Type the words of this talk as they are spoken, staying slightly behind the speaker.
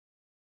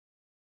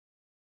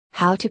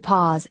how to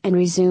pause and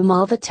resume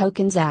all the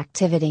token's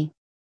activity.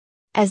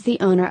 As the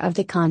owner of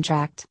the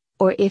contract,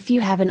 or if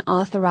you have an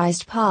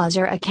authorized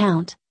pauser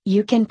account,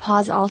 you can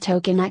pause all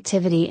token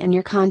activity in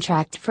your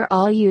contract for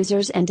all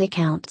users and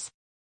accounts.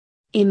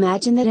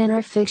 Imagine that in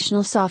our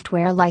fictional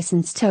software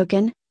license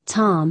token,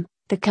 Tom,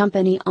 the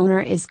company owner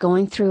is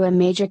going through a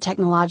major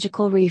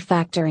technological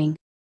refactoring.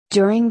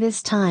 During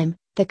this time,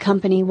 the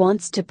company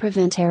wants to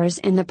prevent errors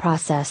in the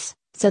process,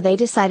 so they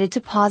decided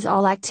to pause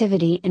all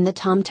activity in the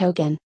Tom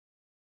token.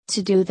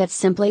 To do that,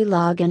 simply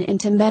log in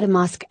into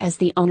MetaMask as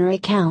the owner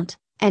account,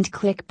 and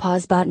click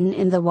Pause button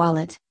in the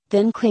wallet,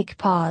 then click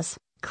Pause,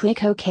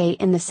 click OK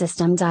in the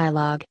system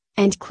dialog,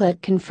 and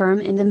click Confirm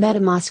in the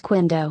MetaMask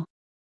window.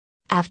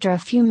 After a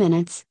few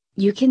minutes,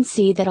 you can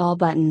see that all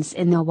buttons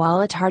in the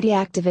wallet are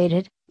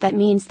deactivated. That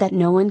means that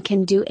no one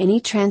can do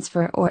any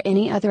transfer or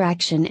any other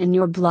action in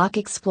your Block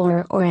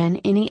Explorer or in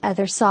any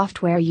other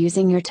software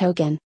using your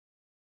token.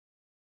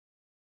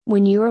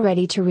 When you are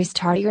ready to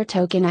restart your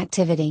token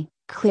activity,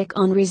 click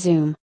on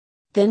Resume.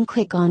 Then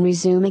click on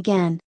Resume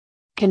again.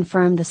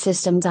 Confirm the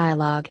system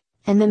dialog,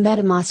 and the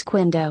MetaMask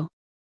window.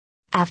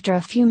 After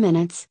a few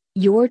minutes,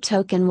 your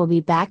token will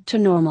be back to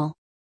normal.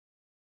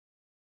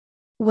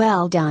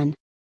 Well done!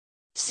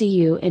 See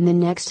you in the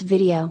next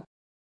video.